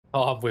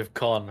Oh, I'm with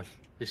Con.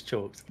 It's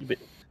chalked.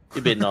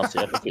 You're being nasty.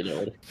 I can feel it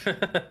already.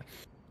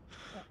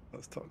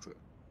 That's toxic.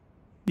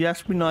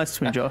 Yes, be nice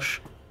to me,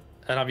 Josh.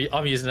 And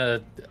I'm using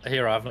a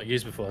hero I've not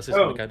used before, so it's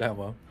gonna go down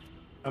well.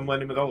 I'm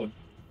learning with Owen.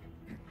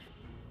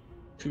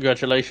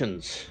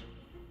 Congratulations.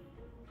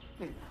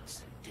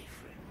 It's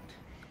different.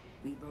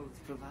 We both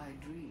provide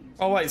dreams.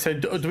 Oh wait, so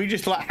do we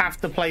just like have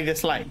to play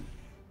this lane?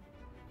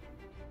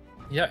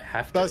 You don't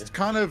have to. That's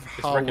kind of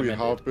how we recommended.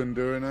 have been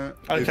doing it.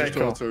 Okay, It just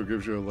cool. auto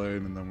gives you a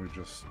lane, and then we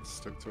just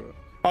stick to it.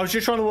 I was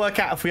just trying to work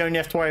out if we only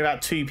have to worry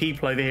about 2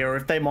 people over here, or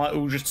if they might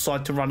all just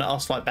decide to run at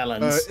us like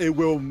bellends. It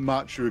will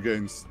match you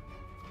against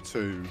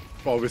 2.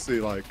 But obviously,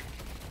 like.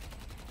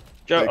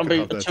 Joe, they I'm could being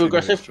have their too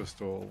aggressive. teammates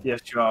Just all...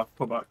 Yes, you are.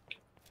 Pull back.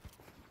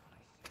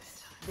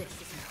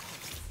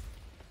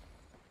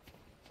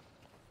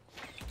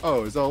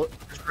 Oh, is that?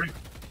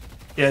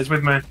 Yeah, it's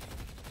with me.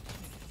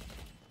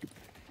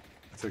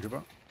 Take it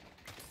back.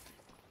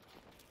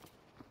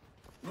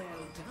 Well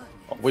done.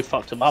 Oh, we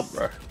fucked him up,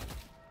 bro.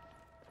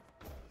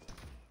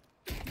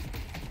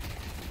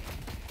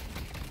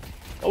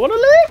 I wanna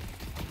live.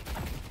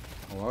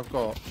 Oh, I've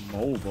got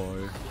Mole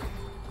Boy.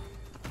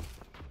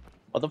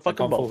 What the I fuck?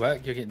 can't fall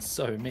back. You're getting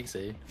so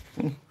mixy.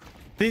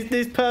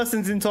 This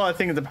person's entire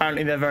thing is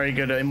apparently they're very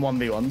good at in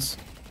 1v1s.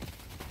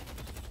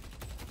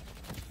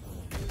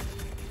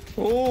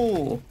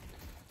 Oh,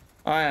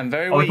 I am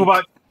very Oh, weak. pull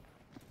back.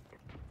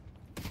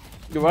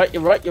 You're right.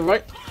 You're right. You're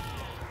right.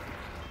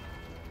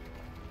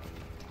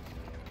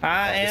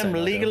 I this am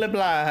ain't legally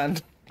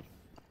blind.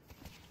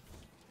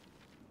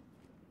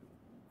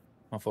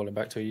 I'm falling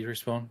back till you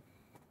respawn.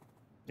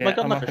 Yeah, I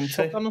got I'm like a having to.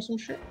 shotgun or some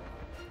shit.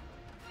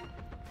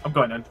 I'm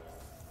going in.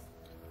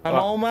 I'm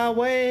on my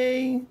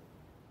way.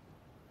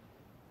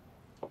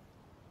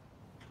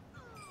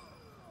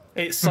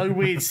 It's so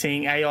weird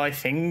seeing AI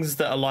things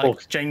that are like Oh,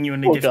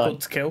 genuinely oh, difficult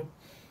God. to kill.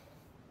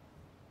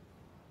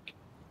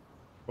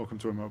 Welcome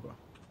to a MOBA.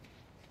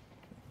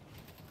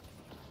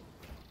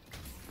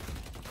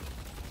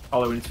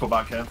 Ollie, we need to pull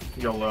back here.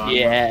 You'll,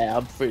 Yeah,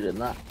 I'm feeling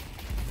that.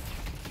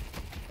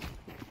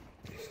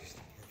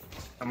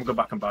 I'm gonna go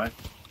back and buy.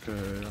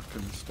 Okay, I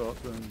can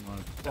start doing my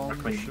bomb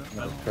clean. shit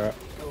No. now. Crap.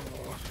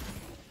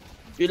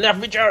 You left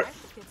me, Joe.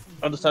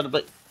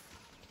 Understandably.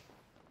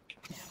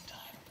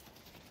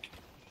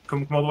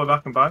 Come all the way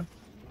back and buy.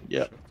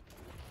 Yeah.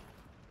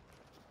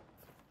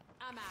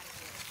 I'm out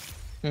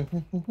of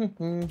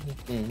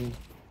here.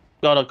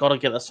 God, I gotta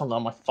get that song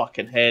on my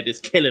fucking head. It's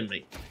killing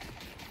me.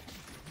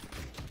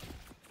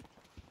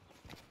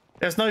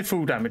 There's no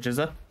full damage, is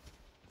there?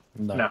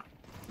 No. No.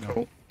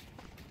 Cool.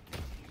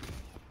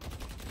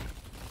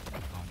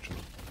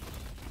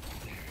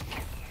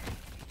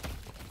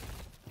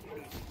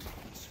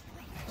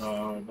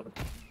 But-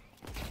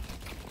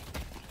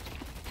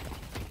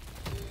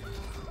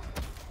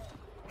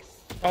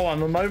 Oh,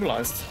 I'm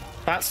immobilized.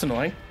 That's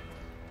annoying.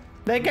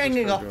 They're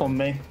ganging up on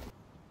me.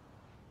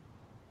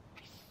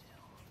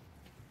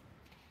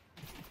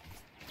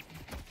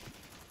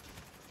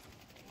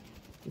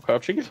 I'm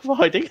crouching and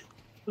hiding.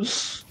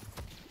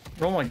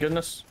 Oh my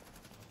goodness.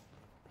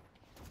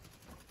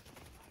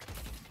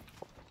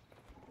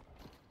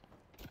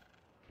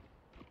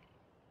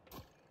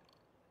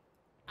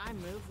 I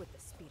move with the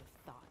speed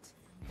of thought.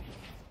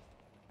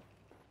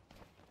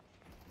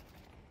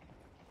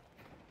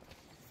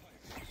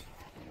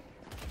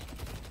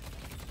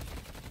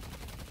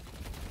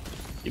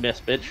 You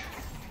missed, bitch.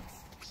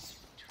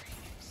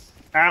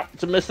 Ow,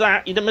 to miss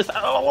that. You didn't miss that.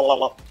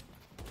 Oh.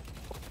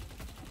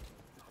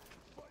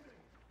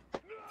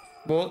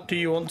 What do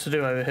you want to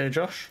do over here,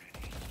 Josh?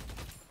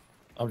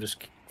 I'm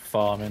just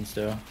farming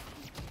still.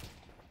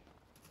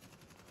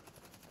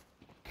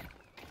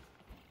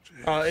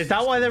 Is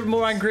that why they're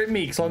more angry at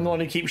me? Because I'm the one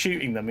who keeps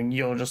shooting them and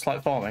you're just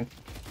like farming?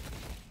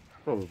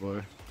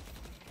 Probably.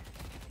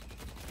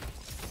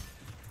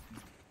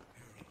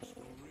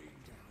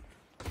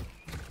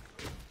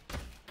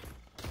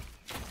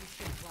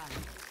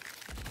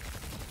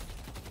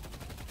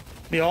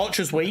 The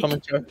archer's weak.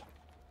 Coming, Joe.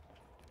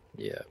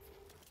 Yeah.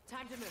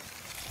 Time to move.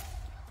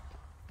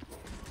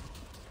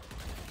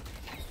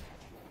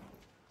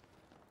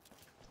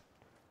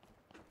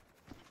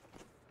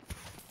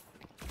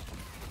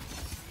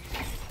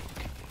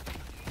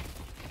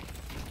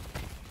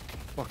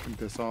 Fucking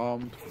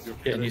disarmed. You're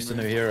Getting kidding used to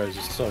me. new heroes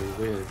is so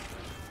weird.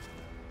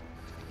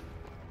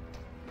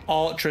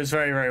 Archer is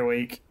very, very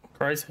weak.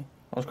 Crazy.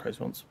 I was crazy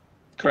once.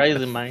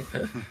 Crazy, mate.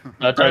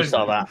 No, don't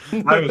start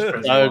that. I was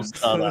crazy Don't once.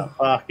 start that.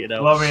 Fuck it.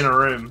 Love me in a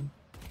room.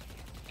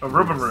 A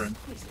rubber room.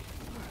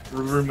 A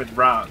room with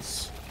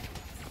rats.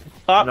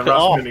 Fuck And the it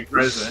rats off. are really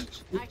crazy.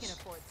 I can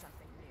afford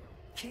something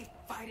new. Keep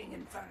fighting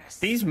in furnace.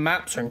 These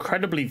maps are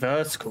incredibly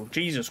vertical.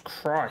 Jesus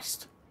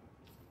Christ.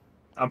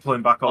 I'm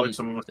pulling back all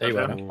someone was There you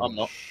there. are. I'm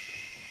not.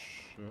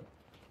 Shit.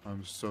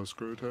 I'm so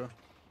screwed here.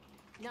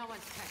 No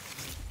one's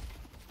touching me.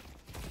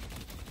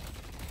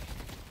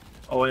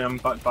 Ollie, I'm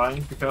back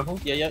buying. Be careful.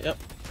 Yeah.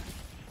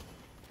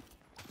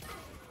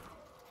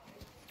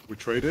 We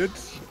traded?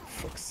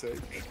 Fuck's sake.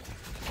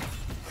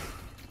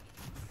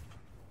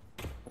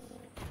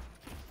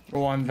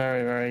 Oh, I'm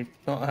very, very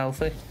not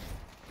healthy.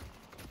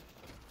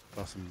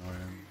 That's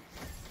annoying.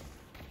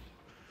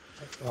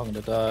 I'm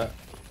gonna die.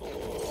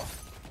 Oh.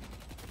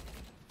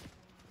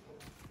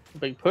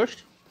 Being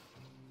pushed.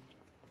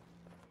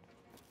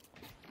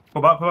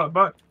 Pull back, pull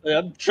back, back.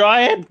 I'm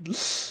trying.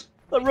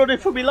 I'm running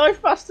for my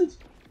life, bastard.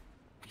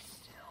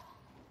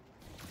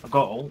 I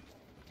got ult.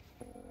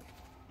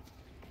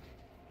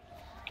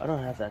 I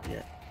don't have that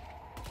yet.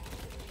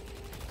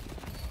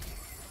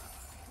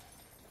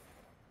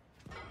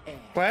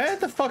 Where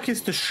the fuck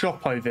is the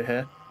shop over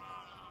here?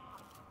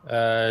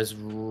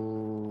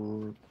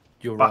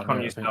 You're Back right. on There,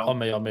 I yourself. think. On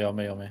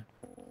me.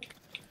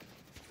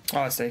 Oh,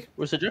 I see.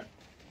 Where's the Joe?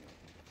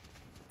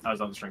 I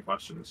was answering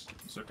questions.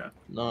 It's okay.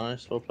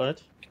 Nice, well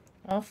played.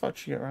 How the fuck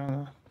did you get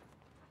around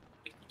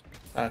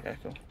there? Okay,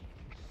 cool.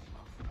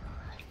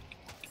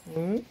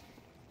 Mm.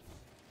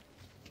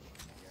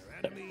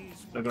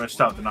 They're gonna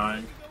start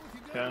denying.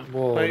 Yeah.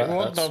 Whoa, Wait, that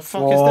what the hurts.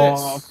 fuck Whoa.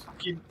 is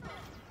this?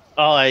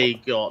 I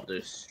got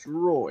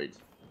destroyed.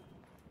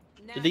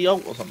 Now Did he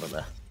ult or something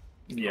there?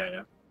 Yeah,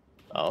 yeah.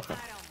 Oh, okay.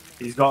 right on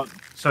me. He's got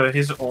so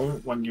his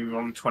ult when you're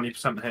on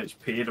 20%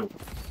 HP, it'll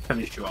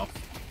finish you off.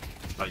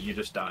 Like you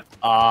just die.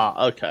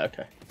 Ah, okay.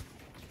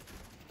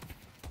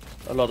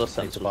 A lot of Need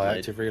sense to was buy made.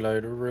 active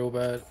reload real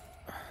bad.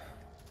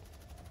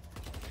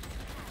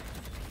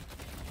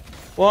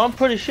 Well, I'm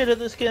pretty shit at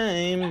this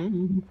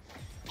game.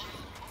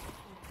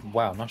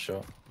 Wow, nice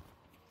shot.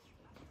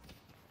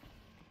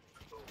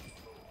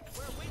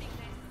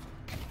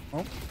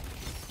 Oh,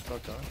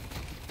 okay.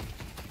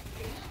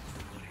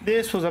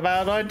 This was a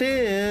bad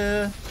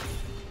idea.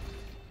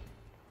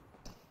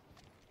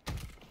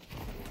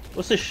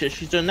 What's this shit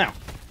she's doing now?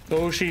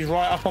 Oh, she's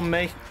right up on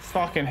me.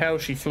 Fucking hell,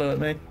 she flew at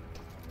me.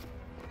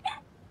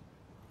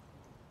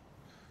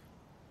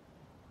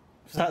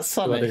 Is that Do I do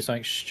Sunny?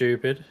 something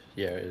stupid?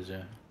 Yeah, it is.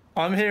 Yeah.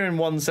 I'm here in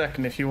 1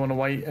 second if you want to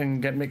wait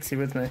and get Mixie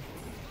with me.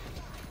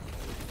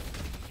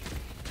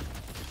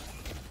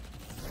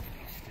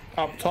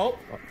 Up top.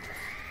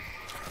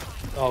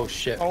 Oh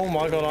shit. Oh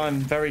my god, I'm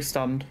very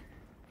stunned.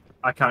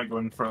 I can't go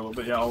in for a little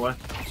bit yet, are we?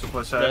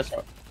 Suppose so. That's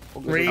right.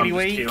 Really I'm just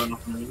weak. healing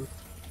off me.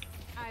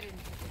 I didn't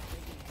think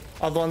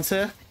that Other ones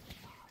here.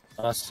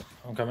 Nice.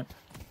 I'm coming.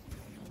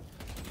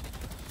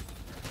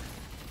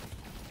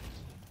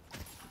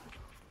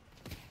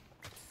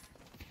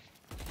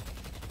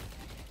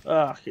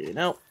 Ah, okay,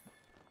 now.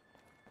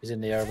 He's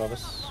in the air above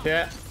us.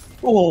 Yeah.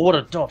 Oh, what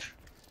a dodge.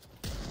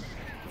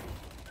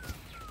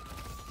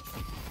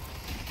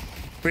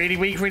 Really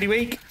weak, really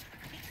weak.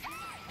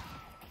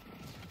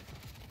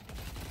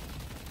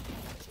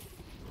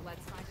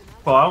 Let's find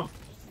another. Pull out.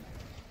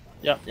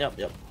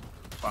 Yep.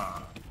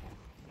 Ah.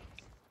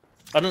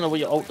 I don't know what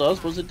your ult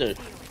does. What does it do?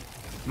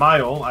 My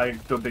ult, I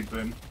do a big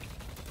boom.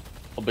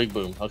 Oh, big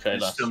boom. Okay,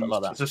 It's that's stun-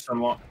 like It's that. a stun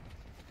lock.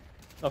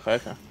 Okay.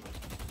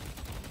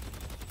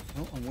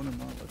 Oh, I'm winning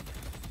that.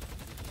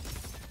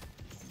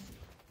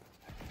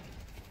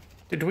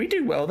 Did we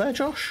do well there,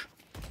 Josh?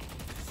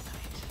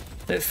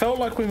 It felt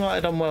like we might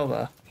have done well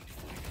there.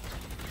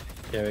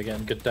 Yeah, we're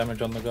getting good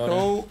damage on the guard.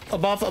 Oh,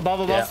 above.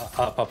 Yeah,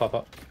 up.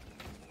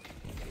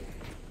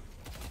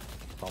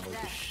 Can't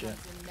believe this shit.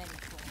 In many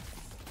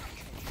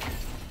forms.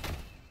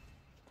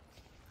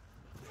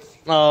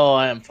 Oh,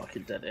 I am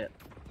fucking dead here.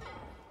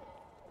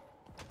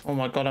 Oh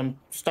my god, I'm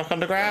stuck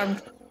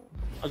underground.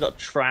 I got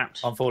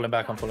trapped. I'm falling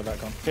back on.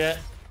 Yeah,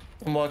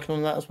 I'm working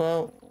on that as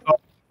well.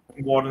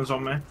 Warden's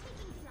on me.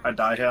 I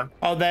die here.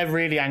 Oh, they're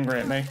really angry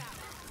at me.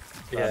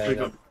 Yeah, We yeah.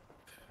 got-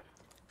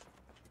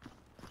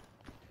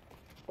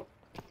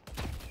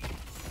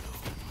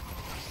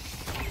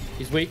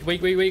 He's weak.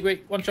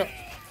 One shot.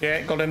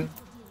 Yeah, got him.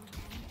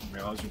 I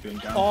realise you're doing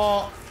damage.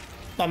 Oh,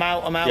 I'm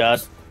out. Yeah,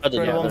 I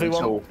didn't We're have that in a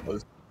 1v1. until...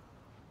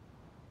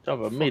 Time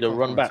for me to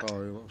run back.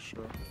 Sorry, what shit.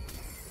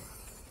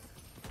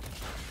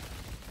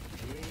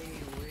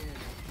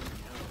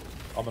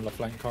 I'm on the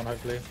flank con,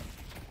 hopefully.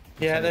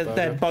 Yeah, on the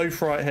they're burger.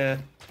 both right here.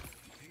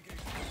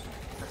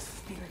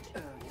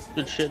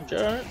 Good shit,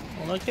 Jared.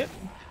 I like it.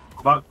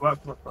 Back.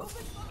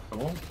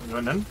 Cool. I'm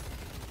going in.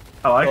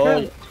 I like Oh,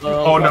 it. Oh,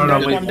 no, One no,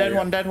 dead, leave one it. dead,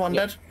 one dead, one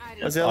dead.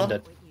 Where's the I'm other?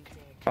 dead. What you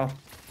did. Oh,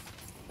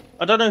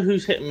 I don't know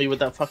who's hitting me with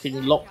that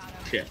fucking lock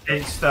shit.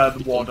 It's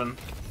the Warden.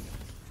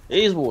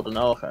 It is Warden.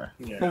 Oh, okay.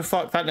 Yeah. oh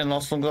fuck, that didn't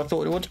last longer than I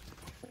thought it would.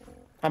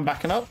 I'm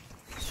backing up.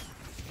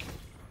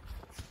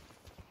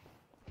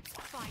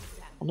 Find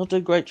them. I'm not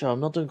doing great, Joe. I'm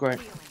not doing great.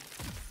 Healing.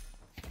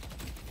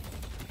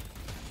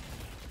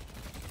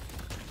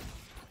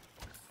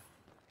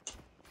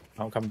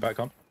 I'm coming back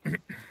on.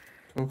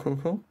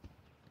 Cool.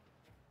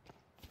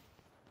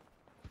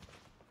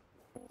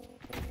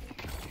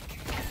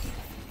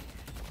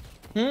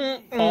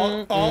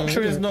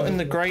 Archer is not in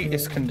the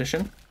greatest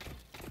condition.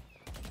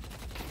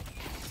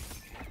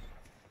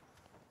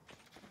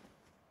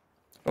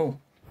 Oh,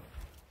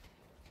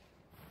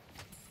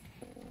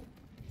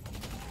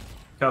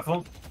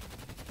 Careful.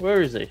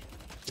 Where is he?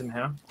 In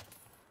here.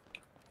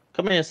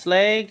 Come here,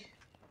 Slag.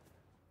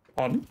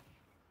 on.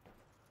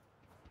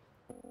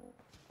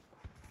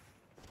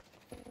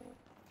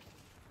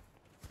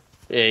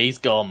 Yeah, he's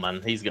gone,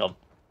 man. He's gone.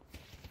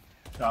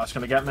 Oh, it's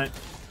gonna get me.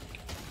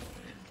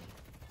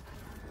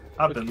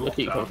 I've been Look locked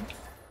at you, out. Colin.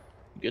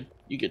 You good?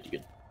 You good? You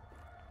good?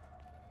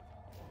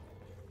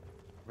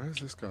 Where's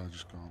this guy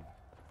just gone?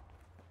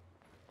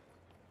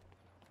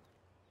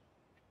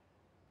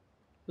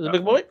 There's a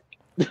big boy.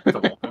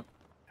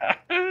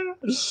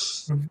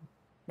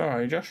 Where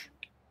are you, Josh?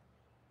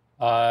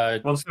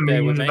 Once the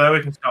bear with minions are me. there,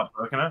 we can start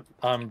working it.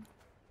 I'm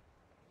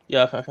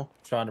Yeah, okay.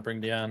 trying to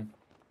bring Deanne.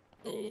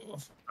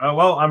 Oh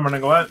well, I'm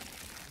running away.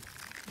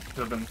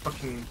 I've been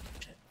fucking.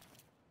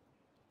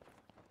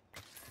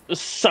 There's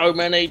so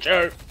many,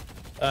 Joe.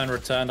 Earn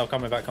returned. I'll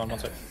come back on. One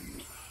sec.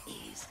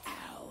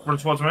 Run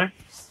towards me.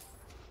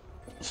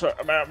 So,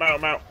 I'm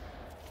out.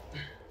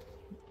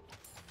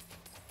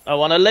 I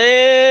want to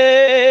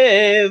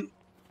live.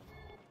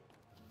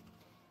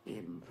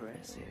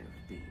 Impressive,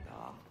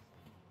 Beaver.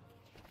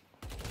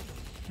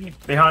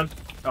 Behind.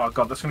 Oh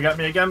god, that's gonna get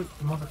me again.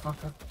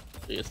 Motherfucker.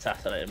 He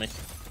assassinated me.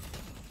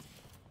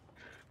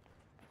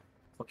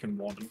 Fucking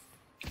warden.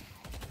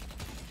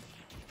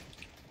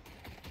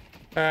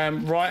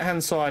 Right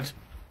hand side.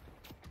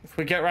 If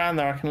we get round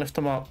there, I can lift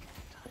them up.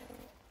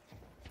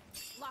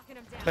 Locking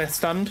him down. They're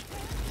stunned.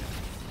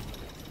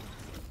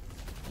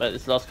 But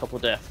this last couple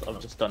of deaths, I've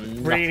just done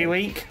nothing. Really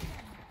weak.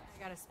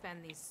 I gotta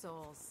spend these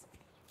souls.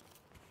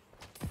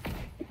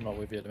 I'm not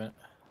with you at the minute.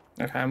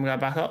 Okay, I'm going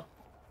back up.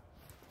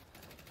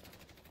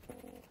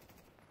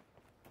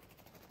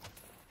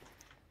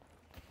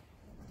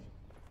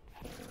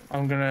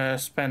 I'm gonna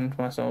spend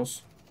my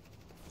souls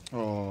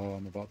Oh,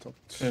 I'm about to.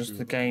 because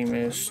the game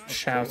is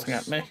shouting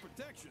at me.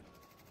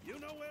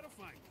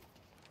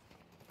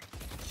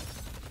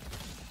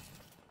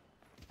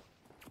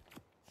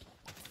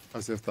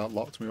 As if that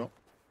locked me up.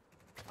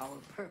 Our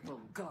purple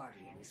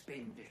guardian has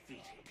been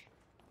defeated.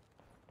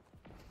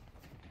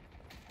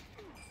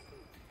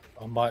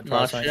 I might try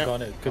Nice something shit.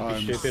 on it. Could be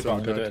I'm stupid, so but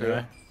I'm gonna do dead it here.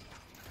 anyway.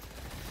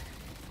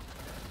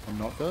 I'm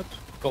not dead.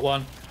 Got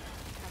one.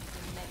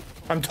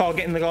 I'm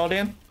targeting the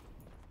guardian.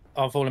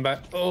 I'm falling back.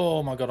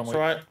 Oh my god, I'm It's weak.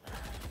 alright.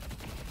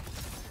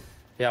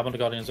 Yeah, I'm on the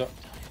Guardians up.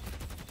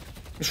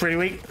 It's really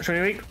weak. It's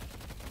really weak.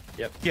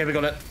 Yep. Yeah, we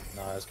got it.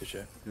 Nah, that's good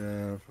shit.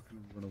 Yeah,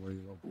 fucking run away.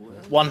 You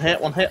up. One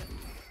hit.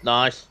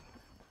 Nice.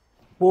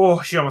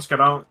 Oh, she almost got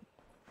out.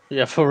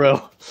 Yeah, for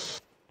real.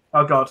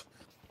 Oh god.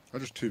 I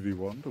just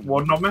 2v1.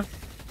 Warden on me.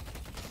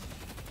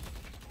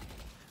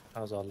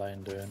 How's our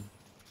lane doing?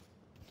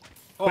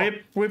 Oh. We're Do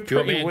you want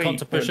pretty me and weak. Con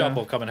to push but, up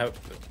or come and help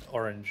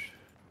Orange?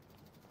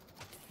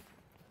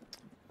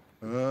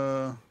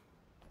 Maybe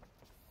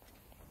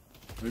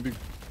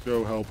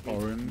go help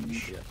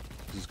Orange. Yeah.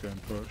 He's getting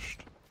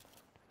pushed.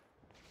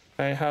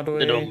 Okay, how do we?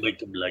 They don't make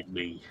them like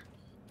me.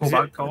 Pull Is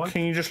back, it- Colin.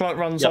 Can you just like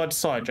run side to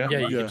side, yeah? Yeah,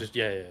 you Yeah. can just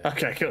yeah.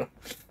 Okay, cool.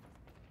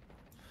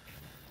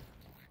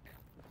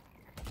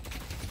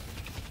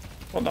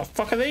 What the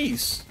fuck are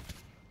these?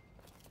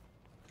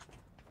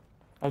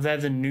 Oh, they're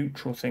the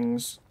neutral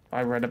things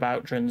I read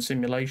about during the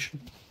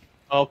simulation.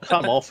 Oh,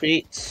 come off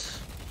it.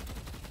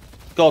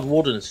 God,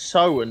 Warden is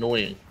so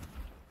annoying.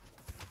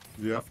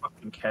 Yeah,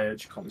 Fucking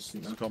cage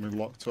constantly. he's got me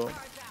locked up.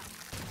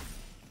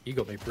 You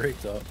got me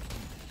bricked up.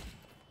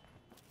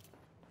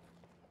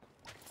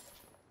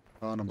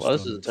 And I'm Well,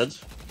 this is stunned.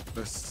 intense.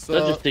 This They're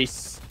just sucks.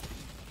 decent.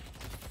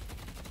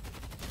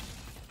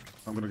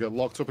 I'm gonna get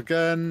locked up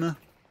again.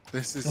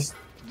 This is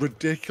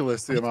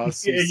ridiculous, the amount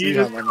of Yeah, CC you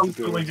just I'm having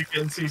to constantly do. just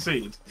getting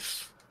CC'd.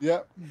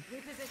 Yeah,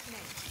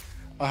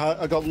 Repositioning.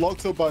 I got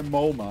locked up by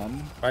Mole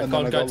Man, Right, and Con,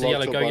 then I go got to locked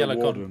yellow, up go by yellow,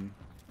 Con. Warden.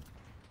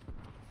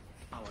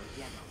 Our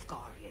yellow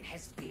guardian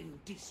has been I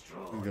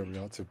destroyed. get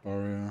reactive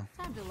barrier.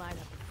 Time to line up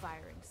a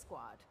firing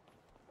squad.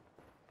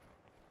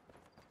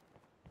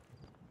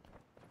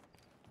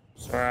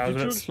 Sorry, I was a Did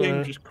bit your slow.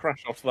 game just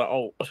crash off that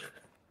ult?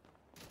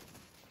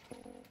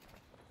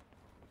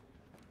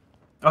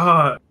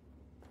 Ah,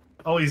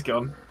 oh, he's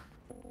gone.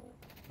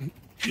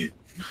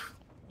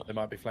 They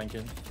might be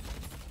flanking.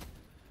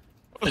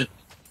 Hello.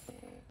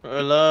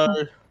 Hello.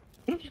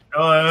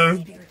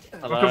 Hello.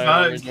 Welcome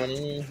back.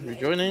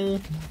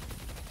 Rejoining.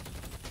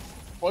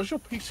 Why's your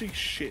PC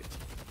shit?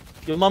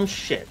 Your mum's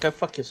shit. Go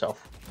fuck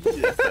yourself.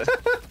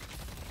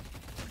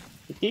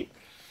 Keep.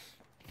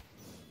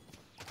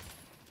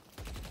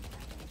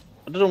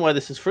 I don't know why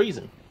this is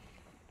freezing.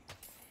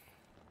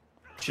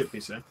 Shit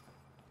PC. Right,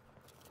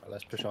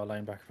 let's push our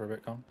lane back for a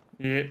bit, Con.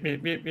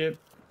 Yep.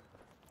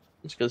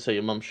 I'm just gonna say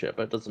your mum's shit,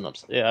 but it doesn't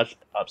upset. Yeah, it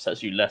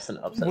upsets you less than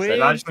it upsets Weird. It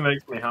them. actually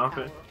makes me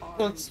happy.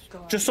 Well,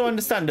 just so I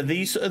understand, are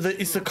these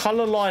is the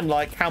color line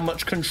like how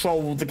much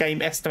control the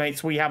game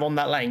estimates we have on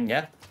that lane?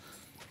 Yeah.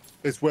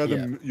 It's where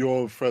Yeah.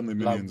 your friendly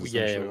Like, minions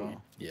yeah, essentially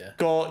are. yeah.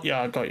 Got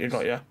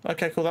you.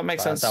 Okay, cool. That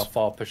makes That's sense. how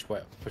far pushed up we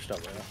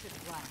are.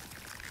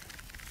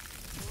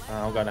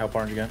 I'm going to help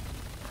Orange again.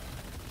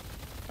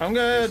 I'm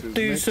gonna This is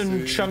do some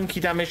Nixie. chunky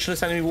damage to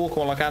this enemy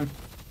walker while I can,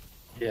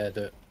 Yeah,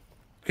 do it.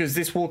 because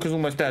this walker's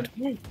almost dead.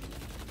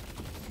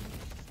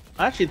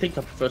 I actually think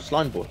I prefer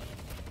slime boy.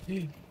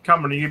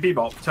 Cameron, are you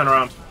bebop? Turn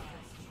around.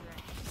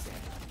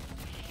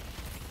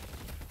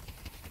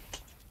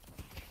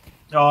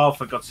 Oh,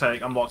 for God's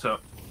sake, I'm locked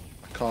up.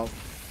 I can't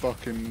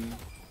fucking.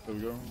 There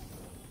we go.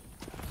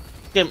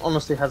 Game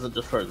honestly hasn't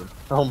just frozen.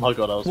 Oh my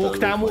god, I was Walk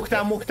down, walk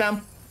down, walk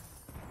down.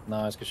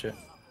 Nice, good shit.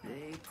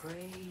 They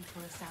pray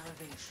for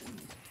salvation.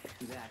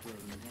 That will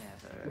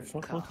never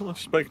Why come. can't I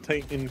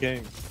spectate in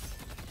game?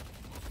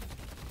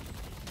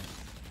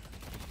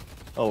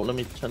 Oh, let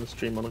me turn the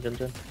stream on again,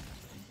 Jen.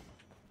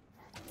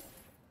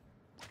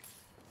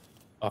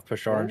 I've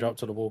pushed orange up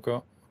to the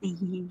walker.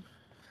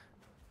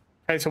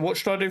 Okay, so what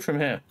should I do from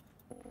here?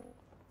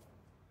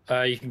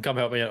 You can come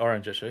help me at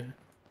orange, actually.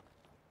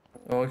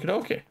 Okie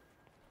dokie.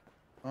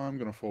 I'm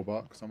gonna fall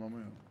back because I'm on my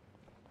own.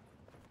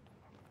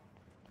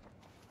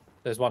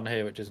 There's one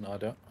here which isn't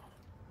ideal.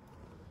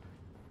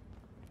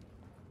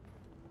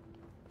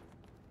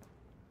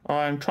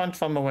 I'm trying to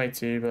find my way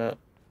to you, but...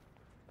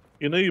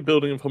 You know you're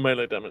building for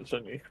melee damage,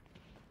 don't you?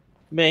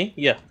 Me?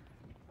 Yeah.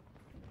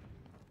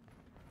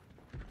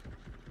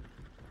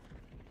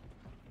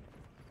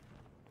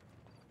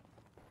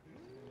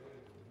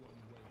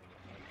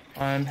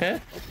 I'm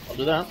here. I'll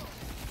do that.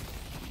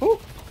 Ooh.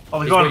 Oh,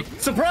 they're gone.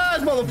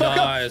 Surprise, motherfucker!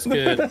 Nice,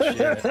 good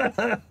shit.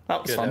 That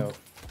was Good fun. help.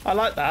 I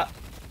like that.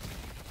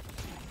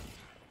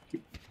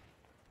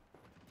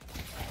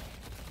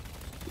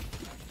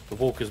 The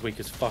walker's weak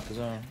as fuck as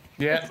well.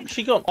 Yeah.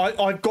 She got.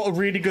 I've got a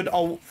really good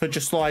ult for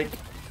just like...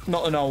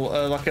 Not an ult,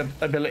 like an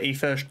ability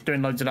for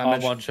doing loads of I'm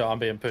damage. one shot, I'm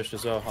being pushed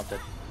as well. I'm dead.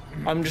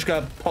 I'm just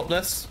gonna pop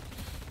this.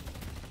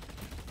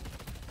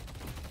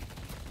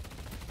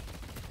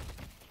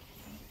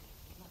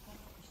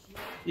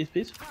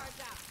 Please.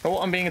 Oh,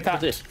 I'm being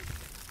attacked. What's this?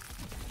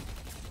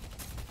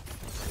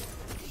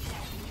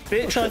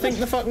 Bitch, I think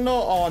the fuck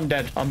not. Oh, I'm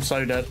dead. I'm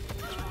so dead.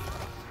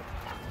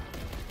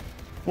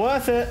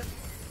 Worth it.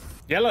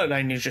 Yellow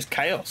lane is just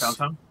chaos.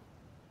 Downtown.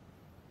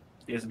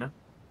 Isn't it?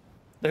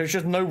 There's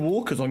just no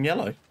walkers on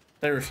yellow.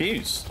 They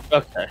refuse.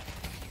 Okay.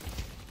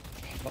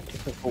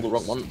 All the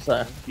wrong ones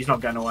there. He's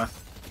not getting away.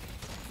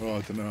 Oh,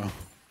 I don't know.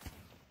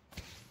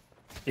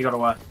 He got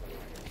away.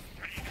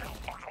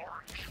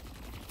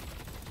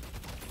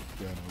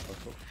 Yeah, no,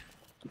 back up.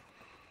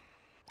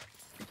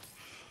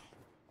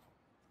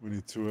 We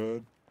need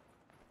to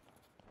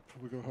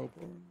probably go help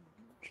orange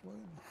lane.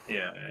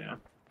 Yeah, yeah, yeah.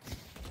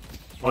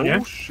 Oh On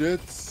you? shit!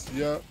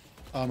 Yeah,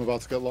 I'm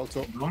about to get locked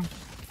up. Come on.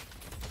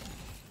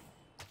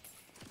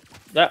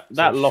 That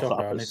So lock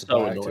shocker, I up need is to so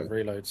buy active annoying.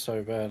 reload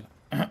so bad.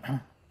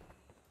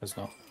 It's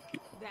not.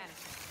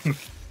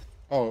 Vanish.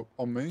 Oh,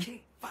 on me?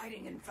 Keep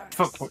fighting in front.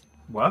 Fuck.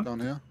 What? Down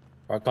here?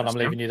 Right, Con, I'm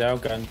leaving you there. I'll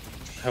go and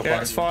help Yeah,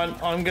 orange. it's fine.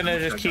 I'm gonna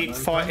just keep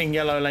fighting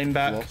yellow lane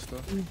back. Lost her.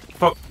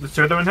 Fuck. There's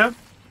two of them in here.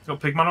 Got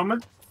Pigman on me.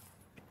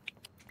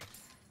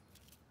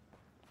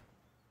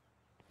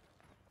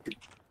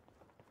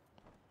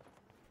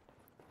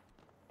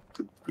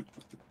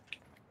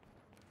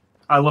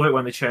 I love it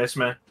when they chase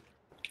me.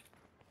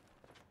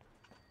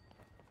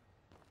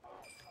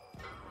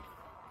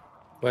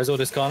 Where's all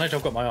this carnage?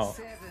 I've got my art.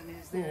 Seven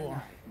is their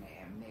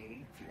nightmare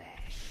made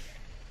flesh.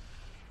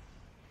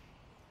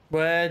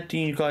 Where do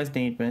you guys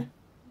need me?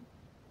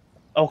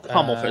 Oh,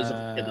 come off it.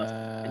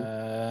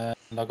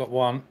 And I got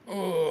one.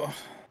 Oh.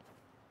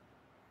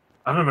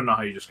 I don't even know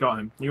how you just got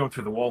him. You went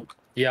through the wall.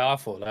 Yeah, I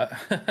thought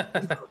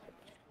that.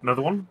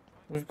 Another one?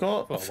 We've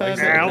got a Oh, fair wait.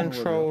 bit Ow. of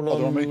control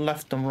Hold on me. on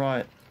left and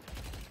right.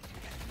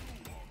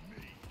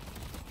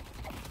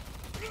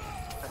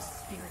 A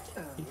spirit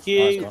urge. Thank Nice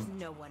you. one.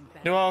 No one better.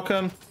 You're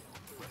welcome.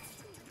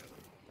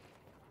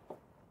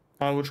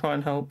 I will try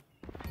and help.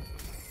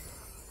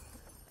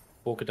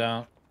 Walker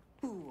down.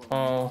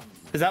 Oh,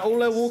 is that all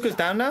their walkers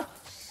down now?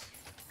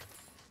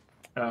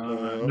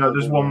 No,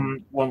 there's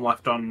one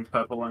left on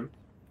purple lane.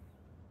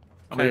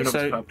 I'm Okay, leaving up to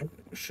so purple.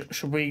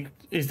 should we?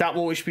 Is that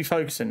what we should be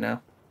focusing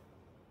now?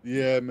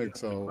 Yeah,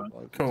 mix out.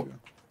 Like, Cool.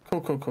 yeah.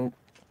 Cool.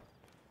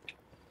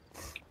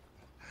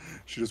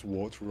 She just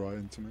walked right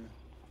into me.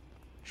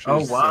 She's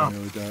Oh, wow.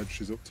 nearly dead.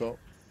 She's up top.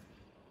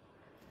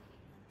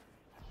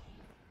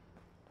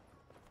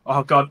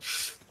 Oh god.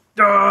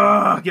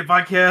 Ah, get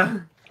back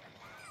here.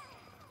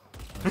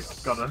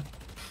 Got her.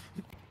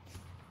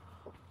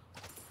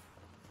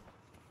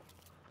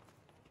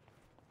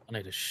 I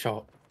need a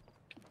shot.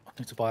 I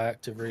need to buy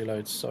active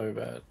reload so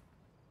bad.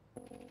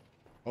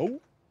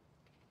 Oh,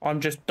 I'm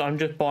just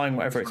buying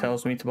whatever it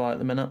tells me to buy at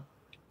the minute.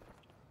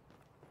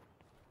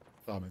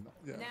 I mean,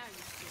 yeah.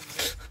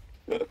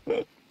 Now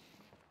you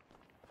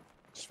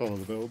Just follow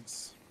the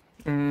builds.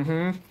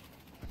 Mm-hmm.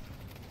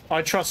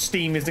 I trust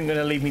Steam isn't going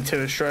to lead me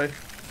to astray.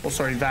 Or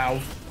sorry,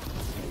 Valve.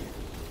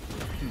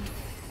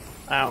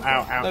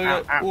 Ow. There we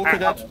go. Walker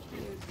dead.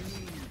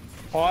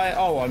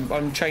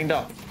 I'm chained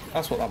up.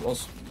 That's what that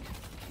was.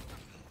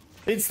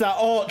 It's that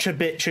archer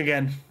bitch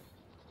again.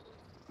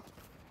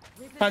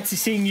 Fancy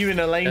seeing you in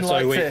a lane They're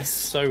like so weak. this.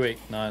 So weak.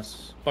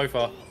 Nice. Both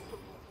are.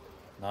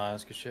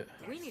 Nice, good shit.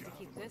 we need to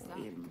keep this up.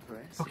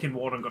 Impressive. Fucking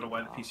Warden got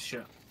away, the piece of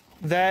shit.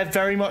 They're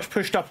very much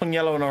pushed up on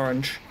yellow and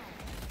orange.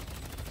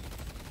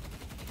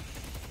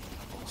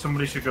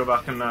 Somebody should go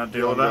back and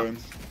deal with Yeah, that. I'm going.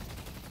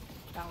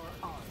 Our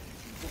art.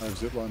 I have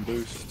zipline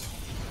boost.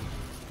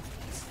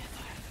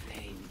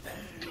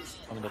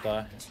 I'm gonna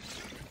die.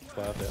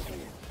 Perfect.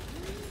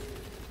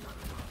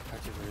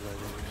 Active reload.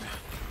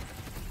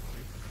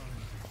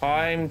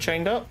 I'm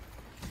chained up.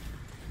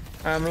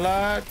 I'm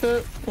locked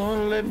up.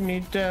 Won't let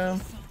me down.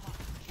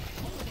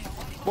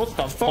 What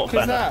the fuck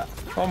is that?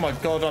 Oh my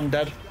god, I'm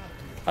dead.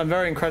 I'm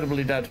very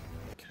incredibly dead.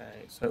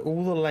 Okay, so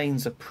all the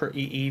lanes are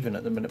pretty even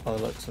at the minute by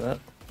the looks of it.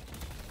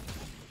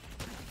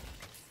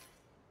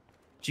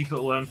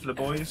 Chico learn for the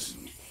boys.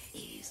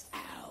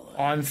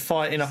 I'm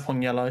fighting up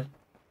on yellow.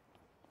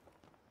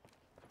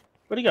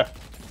 Where'd he go?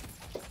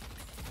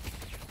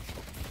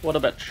 What a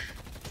bitch.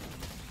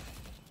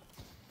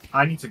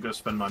 I need to go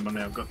spend my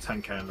money. I've got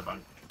 10k in the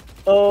bank.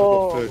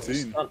 Oh,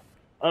 13.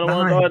 I don't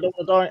want to die. I don't want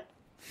to die.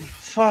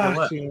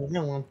 what? Fucking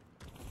hell, man.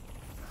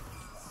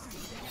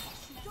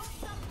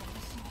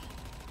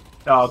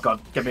 Oh god,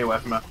 get me away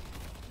from her.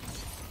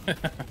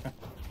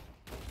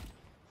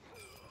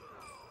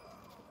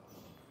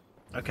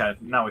 Okay,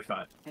 now we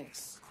fight.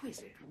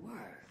 Exquisite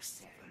work,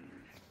 Seven.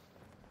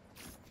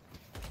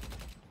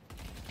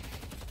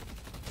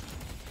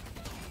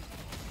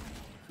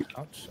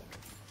 Ouch.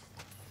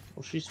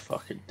 Well, she's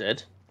fucking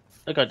dead.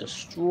 That guy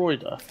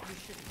destroyed her.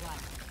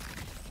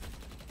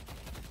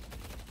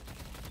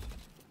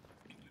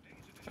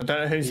 I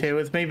don't know who's here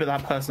with me, but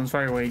that person's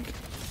very weak.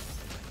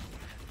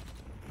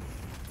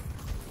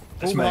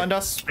 It's All me. behind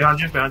us. Behind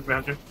you, behind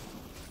you.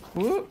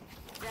 Whoop.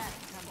 That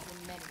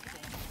comes in many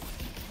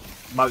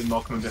things. Might be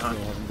more coming behind.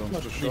 Still haven't gone to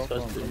the These shop.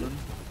 guys I'm do. coming.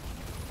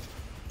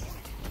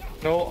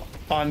 Oh,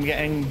 I'm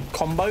getting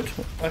comboed,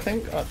 I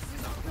think.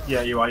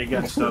 Yeah, you are. You're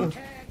getting stunned.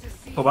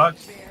 Pull back.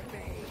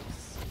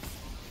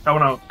 Oh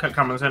no,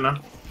 Cameron's in now.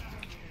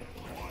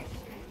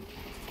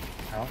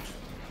 Ouch.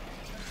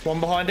 One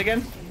behind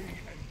again.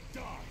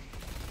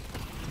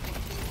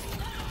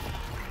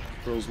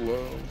 Girls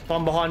low.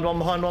 One behind, one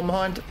behind, one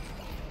behind.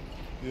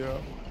 Yeah.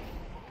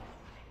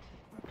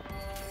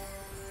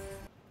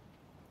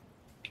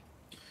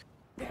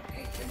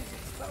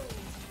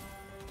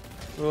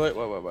 Wait.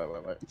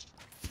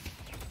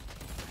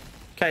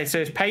 Okay, so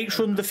is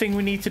Patron the thing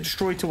we need to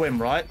destroy to win,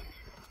 right?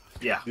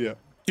 Yeah. Yeah.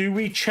 Do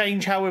we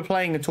change how we're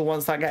playing until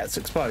once that gets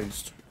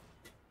exposed?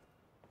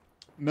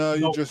 No,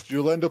 No.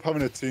 you'll end up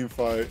having a team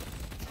fight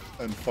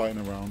and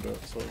fighting around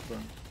it, sort of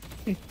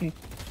thing.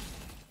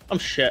 I'm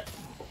shit.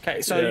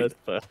 Okay, so Yeah, it's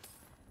fair.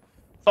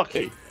 Fuck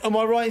you. am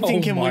I right in Oh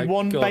thinking we my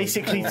want God.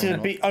 basically to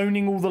Oh. be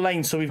owning all the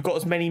lanes so we've got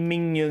as many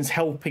minions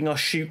helping us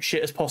shoot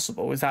shit as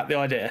possible? Is that the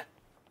idea?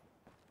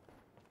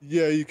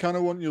 Yeah, you kind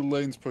of want your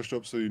lanes pushed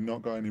up so you've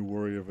not got any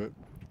worry of it,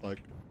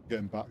 like,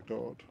 getting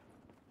backdoored.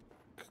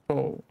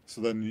 Cool.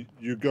 So then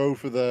you go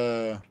for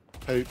their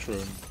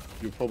patron,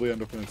 you'll probably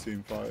end up in a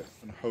team fight,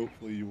 and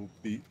hopefully you will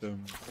beat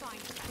them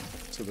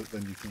so that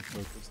then you can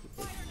focus the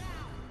push.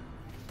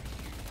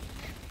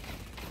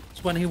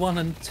 21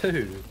 and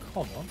 2.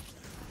 Come on.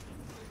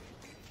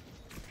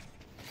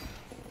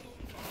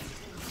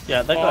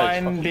 Yeah, that guy's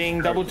I'm fucking being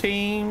crazy. double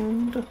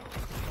teamed.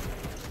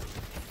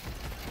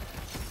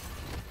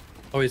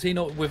 Oh, is he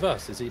not with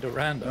us? Is he the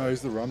random? No,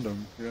 he's the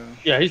random, yeah.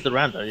 Yeah, he's the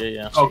rando.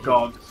 Yeah. Oh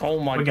god. Oh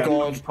my We're getting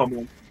god.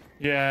 pummeled.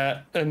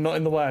 Yeah, and not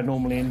in the way I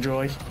normally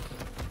enjoy.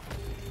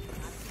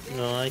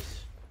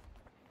 Nice.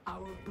 Our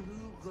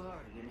blue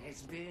guardian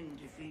has been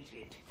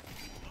defeated.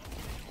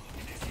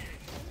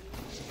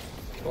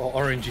 Oh,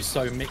 Orange is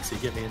so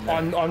mixy. Get me in there.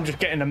 I'm just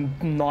getting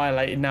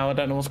annihilated now. I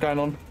don't know what's going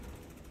on.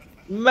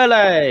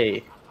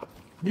 Melee.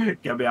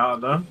 Get me out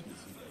of there.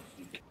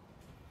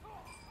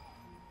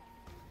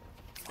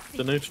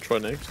 Don't know to try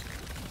next.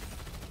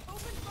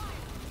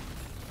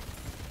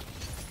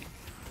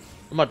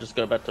 I might just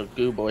go back to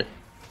Goo Boy.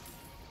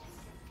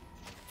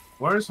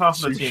 Where is half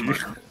the team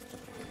right now?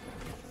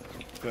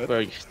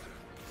 Very.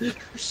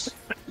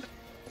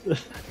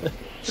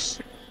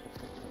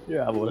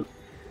 Yeah, I would.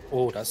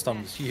 Oh, that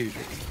stun was huge.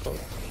 God.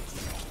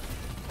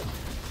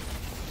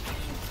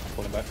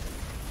 Pulling back.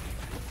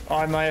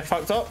 I may have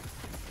fucked up.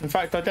 In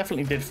fact, I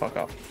definitely did fuck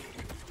up.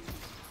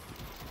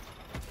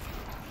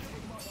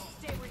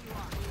 Stay where you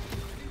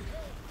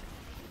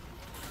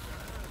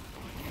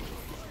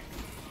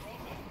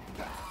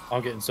are.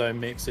 I'm getting so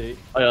mixy.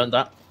 I earned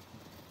that.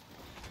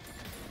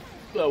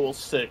 That was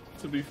sick,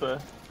 to be fair.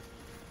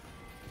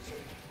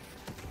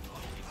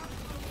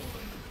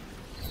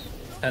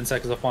 10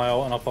 seconds off my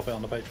ult and I'll pop it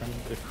on the Patreon.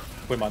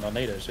 If we might not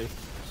need it, actually.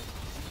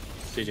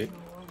 GG.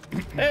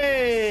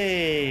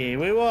 Hey,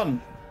 we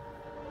won.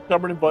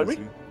 Cameron, invite me.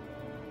 Easy.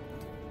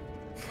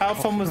 How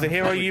fun was the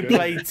hero you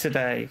played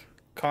today?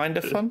 Kind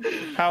of fun.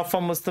 How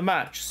fun was the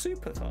match?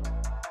 Super fun.